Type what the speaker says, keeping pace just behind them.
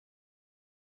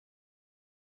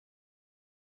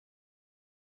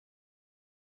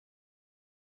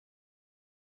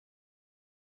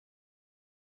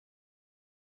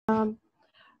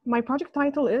My project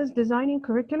title is Designing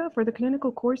Curricula for the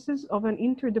Clinical Courses of an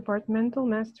Interdepartmental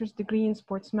Master's Degree in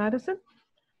Sports Medicine.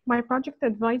 My project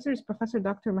advisor is Professor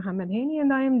Dr. Mohammed Hani,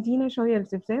 and I am Dina Al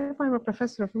Zifzaf. I'm a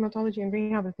professor of rheumatology and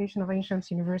rehabilitation of Ain Shams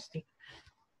University.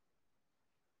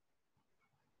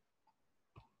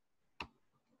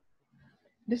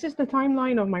 This is the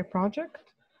timeline of my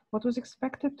project. What was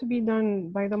expected to be done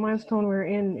by the milestone we're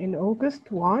in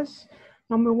August was,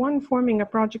 number one, forming a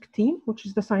project team, which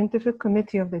is the scientific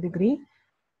committee of the degree.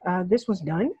 This was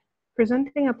done.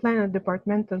 Presenting a plan at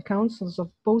departmental councils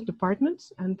of both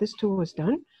departments, and this too was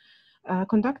done.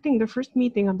 Conducting the first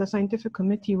meeting of the scientific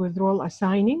committee with role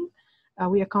assigning,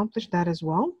 we accomplished that as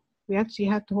well. We actually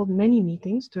had to hold many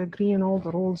meetings to agree on all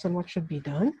the roles and what should be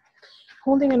done.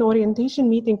 Holding an orientation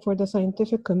meeting for the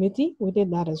scientific committee, we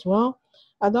did that as well.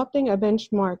 Adopting a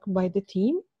benchmark by the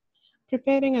team.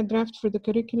 Preparing a draft for the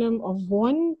curriculum of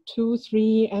 1, 2,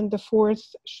 3, and the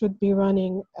 4th should be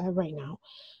running right now.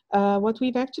 What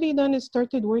we've actually done is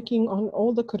started working on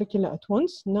all the curricula at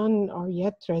once. None are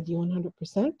yet ready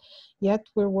 100%, yet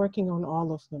we're working on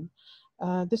all of them.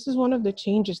 This is one of the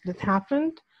changes that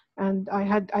happened, and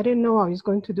I didn't know I was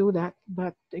going to do that,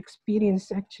 but the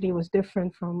experience actually was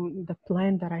different from the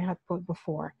plan that I had put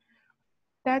before.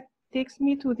 That takes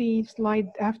me to the slide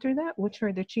after that, which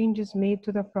are the changes made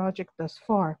to the project thus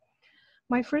far.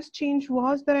 My first change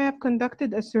was that I have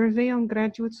conducted a survey on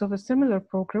graduates of a similar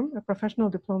program, a professional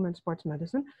diploma in sports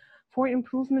medicine, for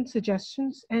improvement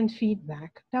suggestions and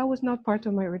feedback. That was not part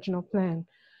of my original plan.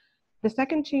 The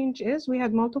second change is we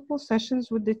had multiple sessions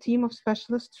with the team of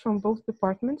specialists from both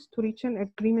departments to reach an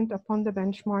agreement upon the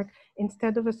benchmark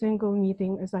instead of a single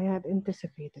meeting as I had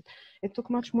anticipated. It took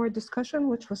much more discussion,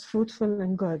 which was fruitful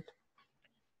and good.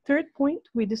 Third point,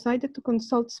 we decided to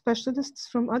consult specialists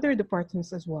from other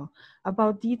departments as well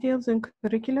about details and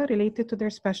curricula related to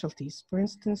their specialties, for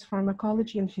instance,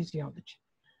 pharmacology and physiology.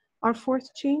 Our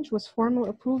fourth change was formal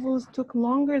approvals took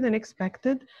longer than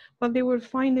expected, but they were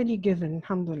finally given,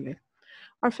 alhamdulillah.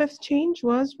 Our fifth change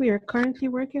was we are currently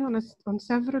working on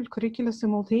several curricula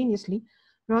simultaneously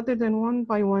rather than one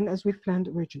by one as we planned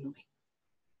originally.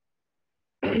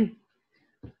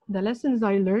 The lessons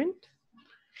I learned.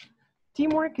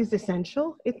 Teamwork is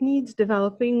essential. It needs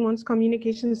developing one's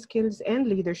communication skills and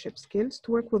leadership skills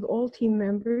to work with all team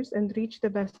members and reach the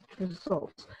best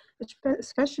results,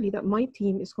 especially that my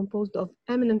team is composed of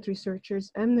eminent researchers,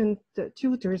 eminent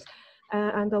tutors,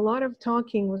 and a lot of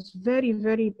talking was very,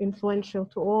 very influential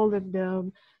to all of the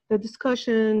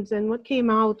discussions, and what came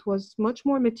out was much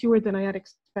more mature than I had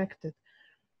expected.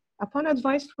 Upon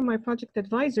advice from my project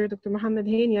advisor, Dr. Mohammed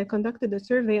Hani, I conducted a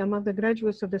survey among the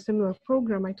graduates of the similar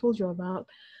program I told you about.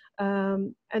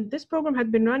 And this program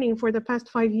had been running for the past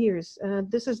 5 years.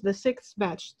 This is the 6th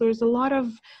batch. There's a lot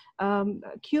of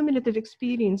cumulative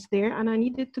experience there, and I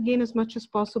needed to gain as much as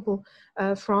possible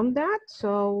from that.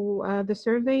 So the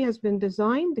survey has been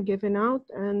designed, given out,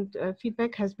 and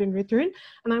feedback has been returned,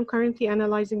 and I'm currently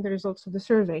analyzing the results of the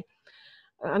survey.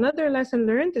 Another lesson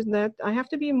learned is that I have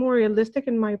to be more realistic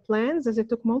in my plans, as it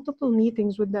took multiple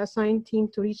meetings with the assigned team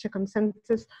to reach a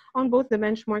consensus on both the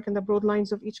benchmark and the broad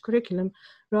lines of each curriculum,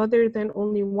 rather than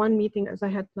only one meeting as I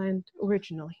had planned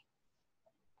originally.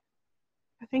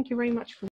 Thank you very much for